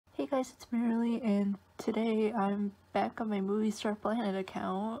guys, it's Merrily, and today I'm back on my Moviestarplanet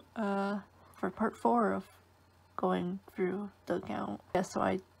account, for part 4 of going through the account. Yeah, so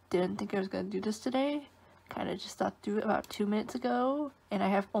I didn't think I was gonna do this today. Kinda just thought to do it about 2 minutes ago, and I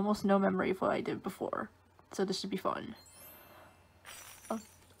have almost no memory of what I did before. So this should be fun. Oh,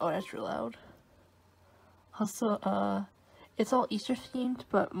 that's real loud. Also, it's all Easter themed,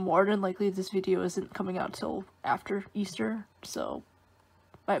 but more than likely this video isn't coming out till after Easter, so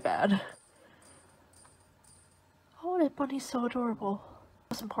my bad. Oh, that bunny's so adorable.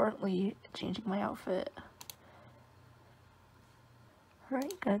 Most importantly, changing my outfit.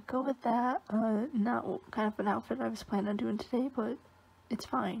 Alright, gotta go with that. Not kind of an outfit I was planning on doing today, but it's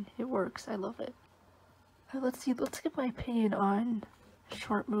fine. It works. I love it. Let's see, let's get my opinion on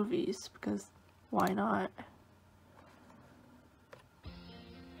short movies, because why not?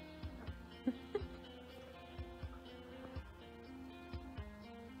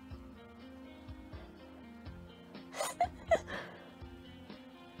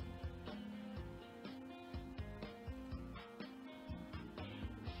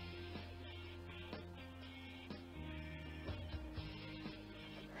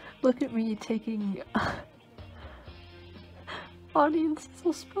 Look at me taking audience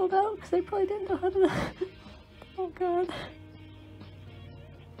so spelled out because I probably didn't know how to. Oh god.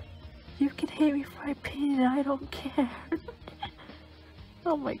 You can hate me for my opinion, I don't care.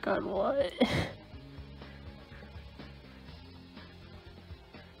 Oh my god, what?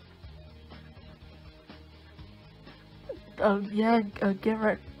 Yeah, get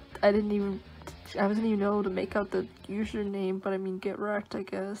wrecked. I wasn't even able to make out the username, but I mean, get wrecked, I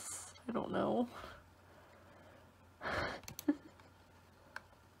guess. I don't know.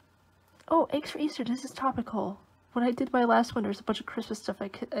 Oh, eggs for Easter, this is topical. When I did my last one, there's a bunch of Christmas stuff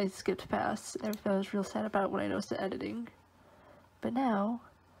I skipped past, and I was real sad about it when I noticed the editing. But now,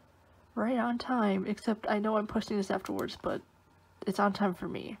 right on time, except I know I'm posting this afterwards, but it's on time for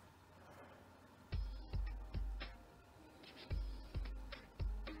me.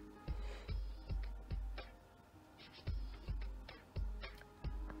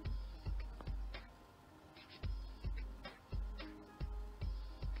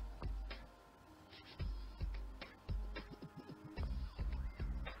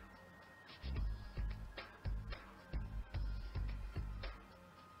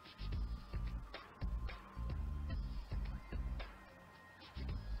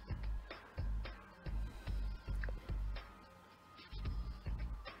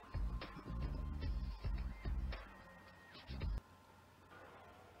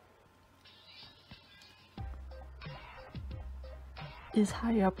 Is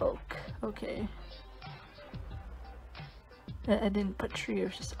high up oak. Okay. I didn't put tree, it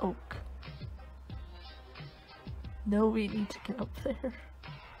was just oak. No, we need to get up there.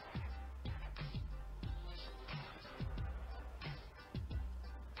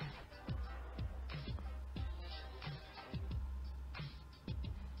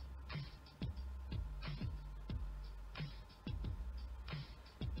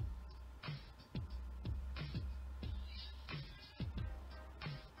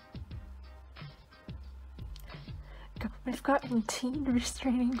 I've gotten teen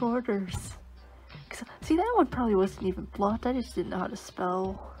restraining orders. See, that one probably wasn't even blocked, I just didn't know how to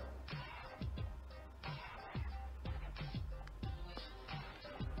spell.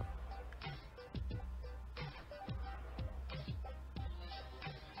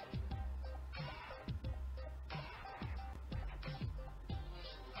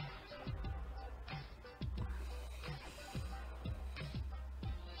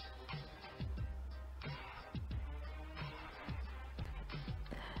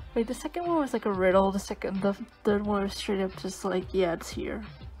 Wait, the second one was like a riddle, the third one was straight up just like, yeah, it's here.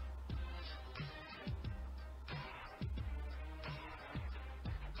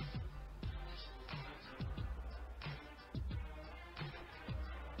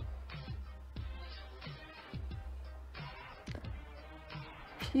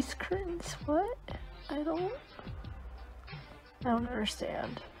 Peace curtains? What? I don't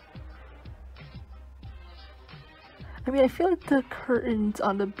understand. I mean, I feel like the curtains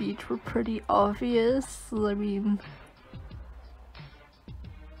on the beach were pretty obvious. I mean...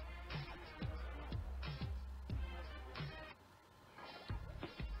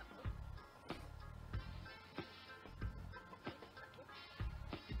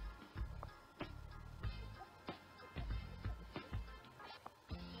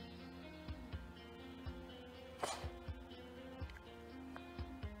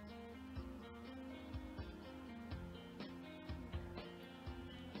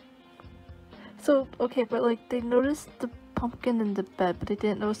 So, okay, but like, they noticed the pumpkin in the bed, but they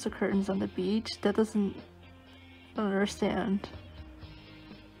didn't notice the curtains on the beach. That doesn't... I don't understand.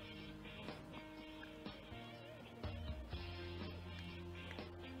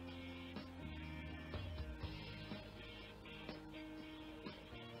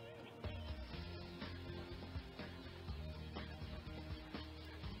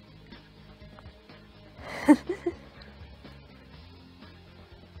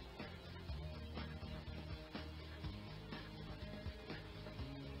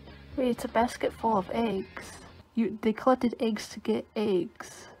 Wait, it's a basket full of eggs. They collected eggs to get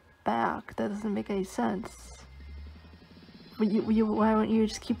eggs back. That doesn't make any sense. But why wouldn't you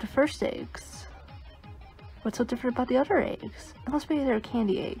just keep the first eggs? What's so different about the other eggs? Unless maybe they're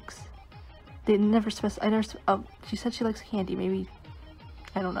candy eggs. They never specified. Oh, she said she likes candy. Maybe,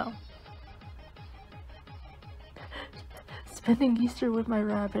 I don't know. Spending Easter with my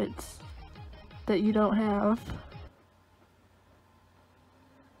rabbits that you don't have.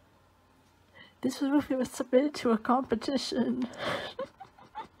 This movie was submitted to a competition.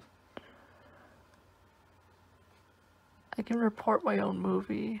 I can report my own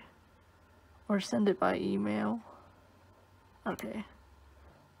movie. Or send it by email. Okay.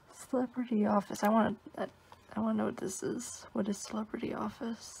 Celebrity Office. I wanna know what this is. What is Celebrity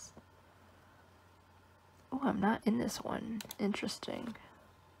Office? Oh, I'm not in this one. Interesting.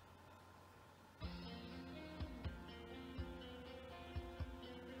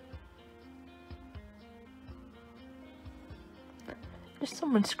 There's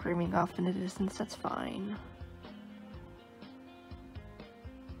someone screaming off in the distance, that's fine.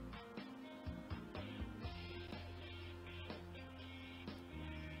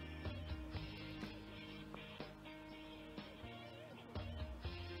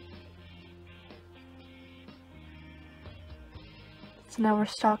 So now we're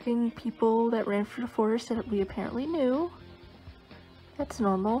stalking people that ran through the forest that we apparently knew. That's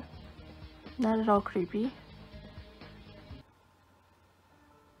normal. Not at all creepy.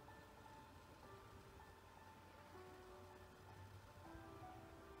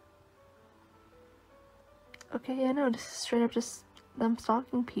 Okay, yeah, no, this is straight up just them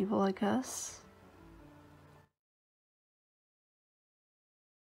stalking people, I guess.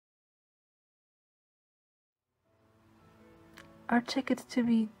 Our tickets to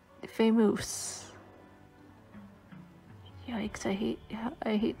be famous. Yikes, I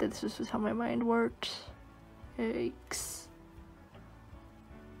hate that this is how my mind worked. Yikes.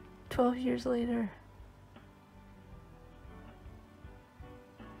 12 years later.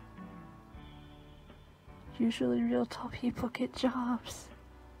 Usually real tall people get jobs.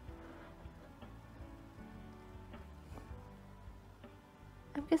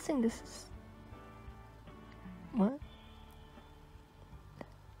 I'm guessing this is... What?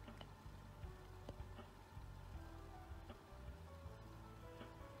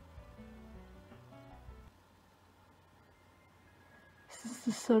 This is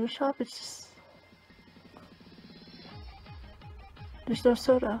the soda shop? It's just... There's no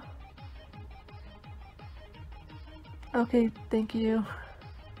soda. Okay, thank you.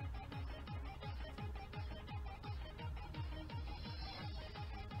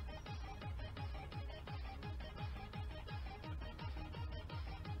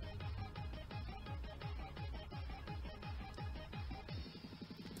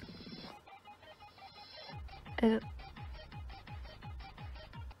 I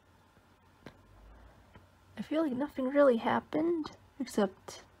feel like nothing really happened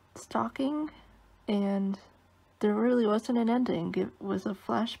except stalking, and there really wasn't an ending. It was a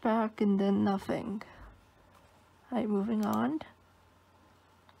flashback and then nothing. Alright, moving on.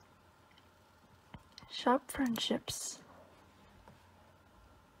 Shop friendships.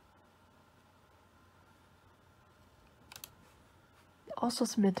 Also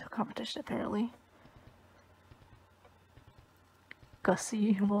submitted to a competition, apparently.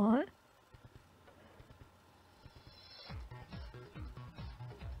 Gussie, what?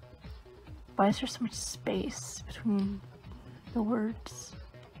 Why is there so much space between the words?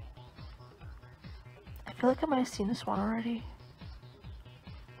 I feel like I might have seen this one already.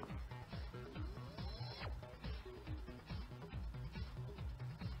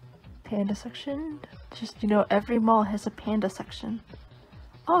 Panda section? Just, you know, every mall has a panda section.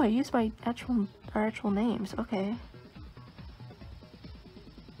 Oh, I used my actual names. Okay.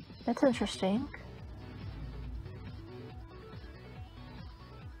 That's interesting.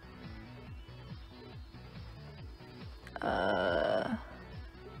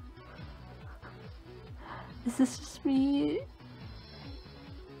 Is this just me?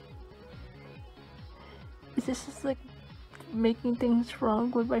 Is this just like making things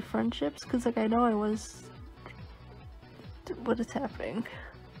wrong with my friendships? Cause like I know I was What is happening?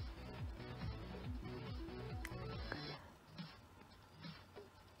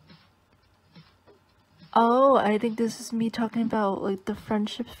 Oh, I think this is me talking about like the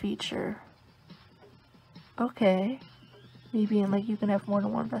friendship feature. Okay. Maybe in like you can have more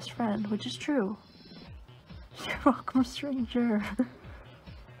than one best friend, which is true. You're welcome, stranger.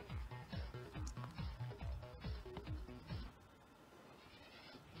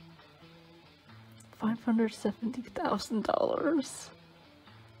 $570,000.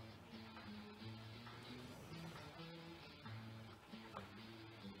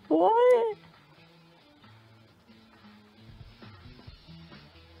 What?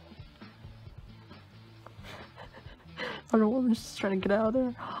 Other woman's just trying to get out of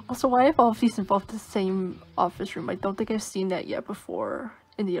there. Also, why have all of these involved the same office room? I don't think I've seen that yet before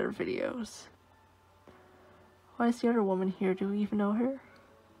in the other videos. Why is the other woman here? Do we even know her?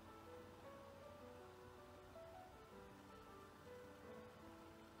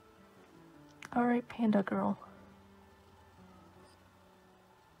 Alright, Panda Girl.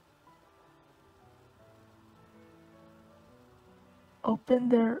 Open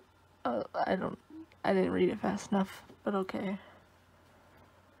their... I didn't read it fast enough, but okay.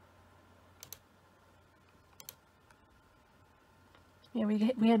 Yeah,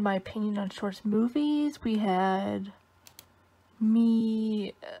 we had my opinion on shorts movies. We had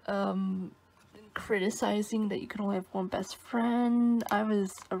me criticizing that you can only have one best friend. I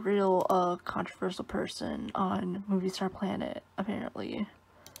was a real controversial person on Moviestarplanet, apparently.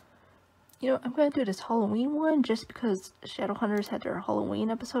 You know, I'm gonna do this Halloween one just because Shadowhunters had their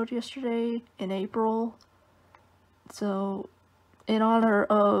Halloween episode yesterday in April. So, in honor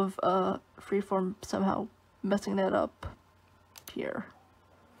of Freeform somehow messing that up here.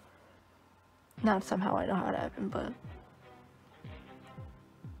 Not somehow, I know how it happened, but...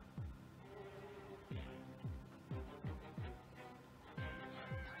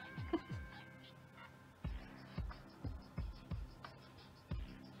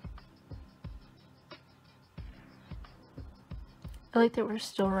 I like that we're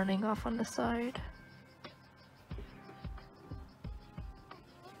still running off on the side.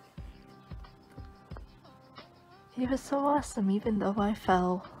 He was so awesome even though I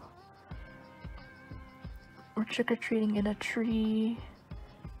fell. We're trick-or-treating in a tree.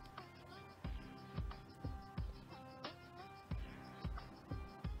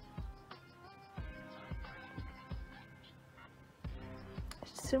 I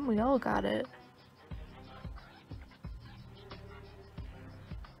assume we all got it.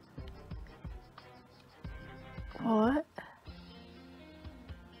 What?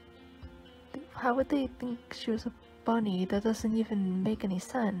 How would they think she was a bunny? That doesn't even make any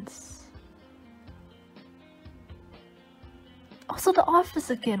sense. Also, The Office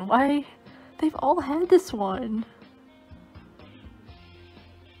again. Why? They've all had this one.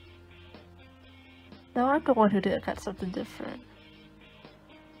 Now I'm the one who got something different.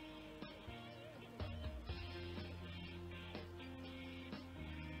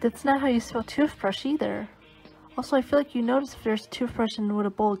 That's not how you spell toothbrush either. Also, I feel like you notice if there's a toothbrush and with a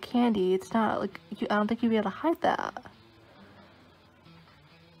bowl of candy, it's not like I don't think you'd be able to hide that.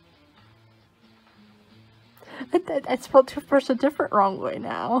 I spelled toothbrush a different wrong way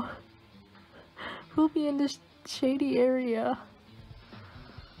now. Who'll be in this shady area?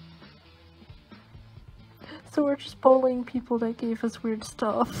 So we're just bullying people that gave us weird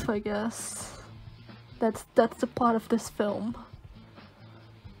stuff, I guess. That's the plot of this film.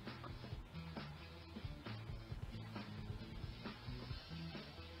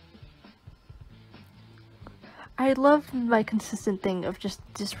 I love my consistent thing of just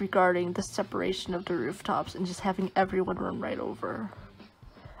disregarding the separation of the rooftops and just having everyone run right over.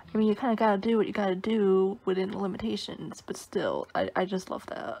 I mean, you kind of gotta do what you gotta do within the limitations, but still, I just love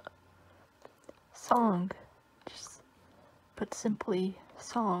that. Song. Just put simply,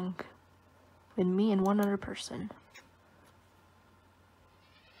 song. With me and one other person.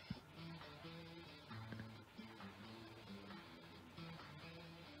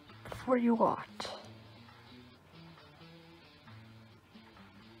 Before you watch.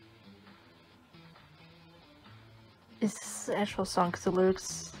 Is this the actual song? Because the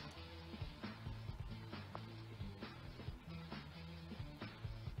lyrics...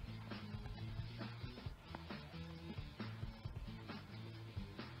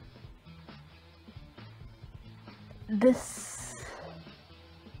 This...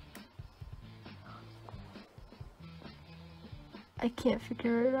 I can't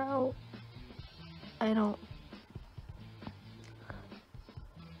figure it out. I don't...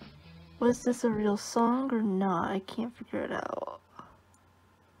 Was this a real song or not? I can't figure it out.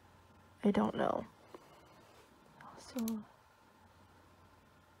 I don't know. So,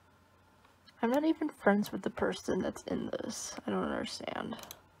 I'm not even friends with the person that's in this. I don't understand.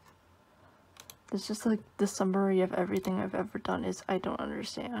 It's just like the summary of everything I've ever done is I don't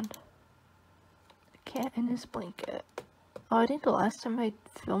understand. A cat in his blanket. Oh, I think the last time I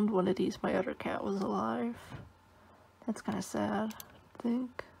filmed one of these, my other cat was alive. That's kind of sad, I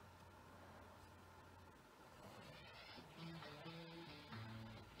think.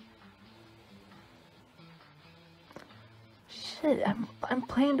 Shit, I'm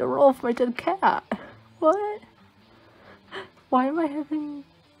playing the role of my dead cat. What? Why am I having...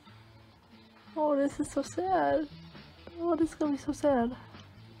 Oh, this is so sad. Oh, this is gonna be so sad.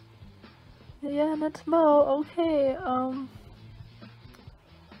 Yeah, that's Mo. Okay, I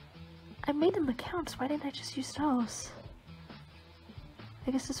made them accounts. Why didn't I just use those?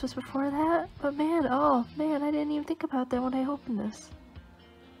 I guess this was before that? But man, oh man, I didn't even think about that when I opened this.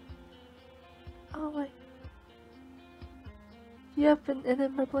 Oh my... Yep, and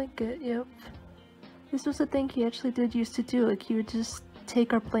then my blanket, yep. This was a thing he actually did used to do, like he would just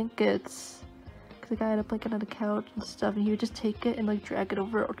take our blankets, cause the guy had a blanket on the couch and stuff, and he would just take it and like drag it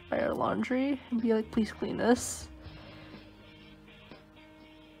over by our laundry and be like, please clean this.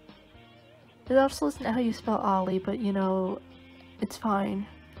 It also isn't how you spell Ollie, but you know, it's fine.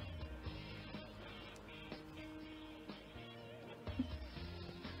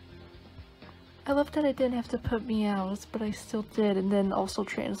 I love that I didn't have to put meows, but I still did, and then also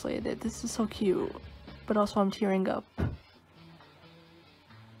translate it. This is so cute, but also I'm tearing up.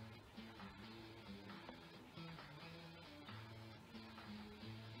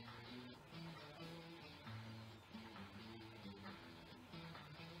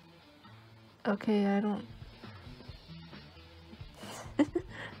 Okay, I don't...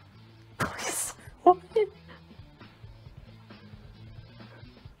 Please, what?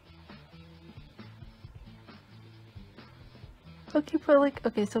 Okay, but like,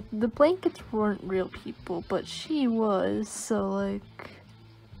 okay, so the blankets weren't real people, but she was, so like...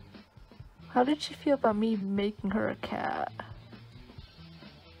 How did she feel about me making her a cat?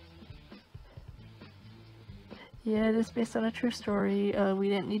 Yeah, it is based on a true story. We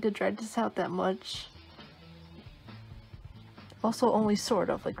didn't need to drag this out that much. Also, only sort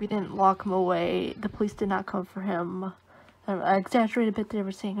of. Like, we didn't lock him away. The police did not come for him. I exaggerated a bit there,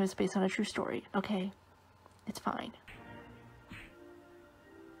 saying it was based on a true story. Okay? It's fine.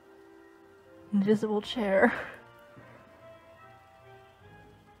 Invisible chair.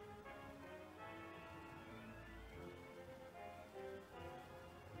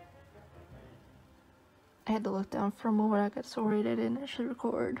 I had to look down for a moment. I got so worried I didn't actually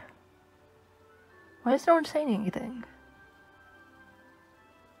record. Why is no one saying anything?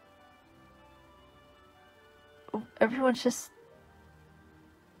 Oh, everyone's just...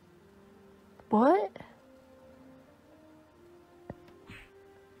 What?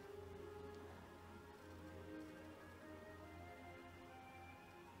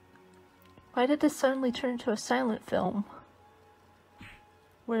 Why did this suddenly turn into a silent film?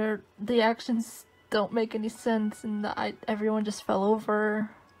 Where the actions don't make any sense and everyone just fell over.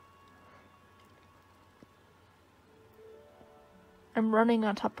 I'm running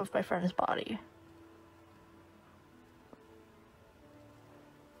on top of my friend's body.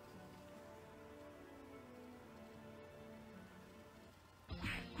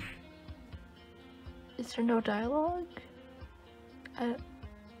 Is there no dialogue? I'm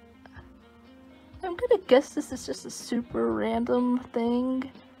gonna guess this is just a super random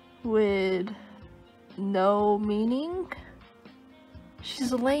thing with no meaning.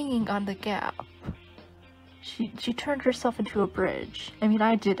 She's laying on the gap. She turned herself into a bridge. I mean,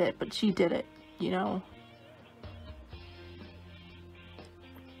 I did it, but she did it, you know?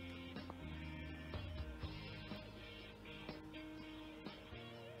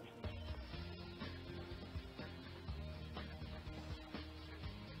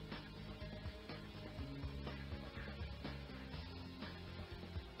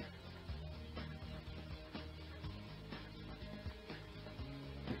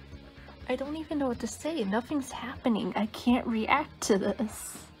 I don't even know what to say. Nothing's happening. I can't react to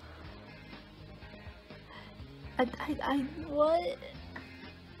this. What?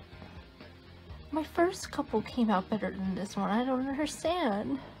 My first couple came out better than this one. I don't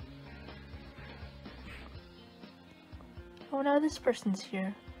understand. Oh, now this person's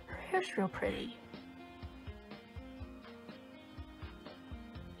here. Her hair's real pretty.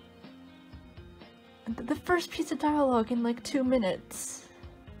 The first piece of dialogue in like 2 minutes.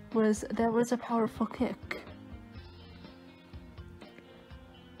 That was a powerful kick.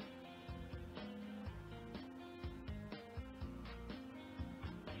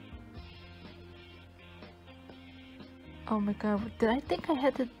 Oh my god, did I think I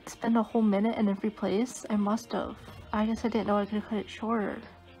had to spend a whole minute in every place? I must have. I guess I didn't know I could cut it shorter.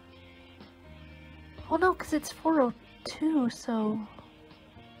 Well, no, because it's 4:02, so...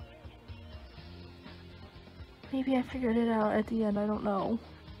 maybe I figured it out at the end, I don't know.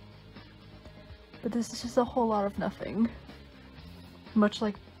 But this is just a whole lot of nothing. Much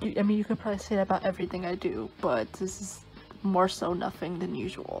like, I mean, you could probably say that about everything I do, but this is more so nothing than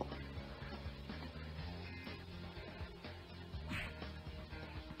usual.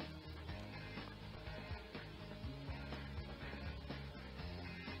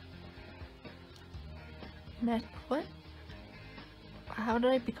 What? How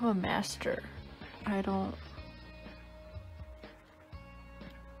did I become a master? I don't...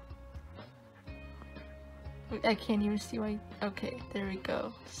 I can't even see my... okay, there we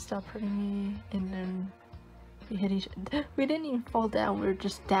go. Stop hurting me, and then we hit each... we didn't even fall down, we were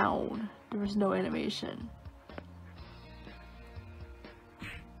just down. There was no animation.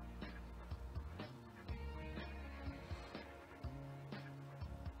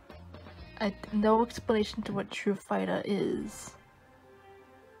 No explanation to what true fighter is.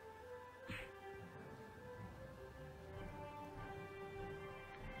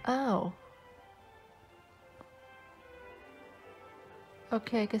 Oh.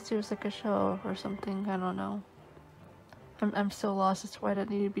 Okay, I guess there's like a show or something, I don't know. I'm so lost as to why that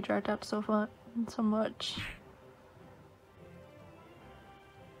needed to be dragged out so much.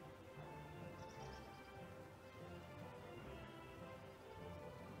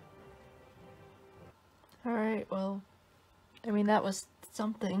 Alright, well, I mean, that was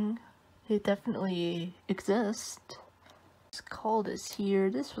something. It definitely exists. This cult is here.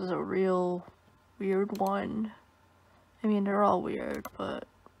 This was a real weird one. I mean, they're all weird, but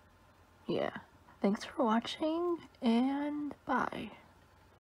yeah. Thanks for watching, and bye.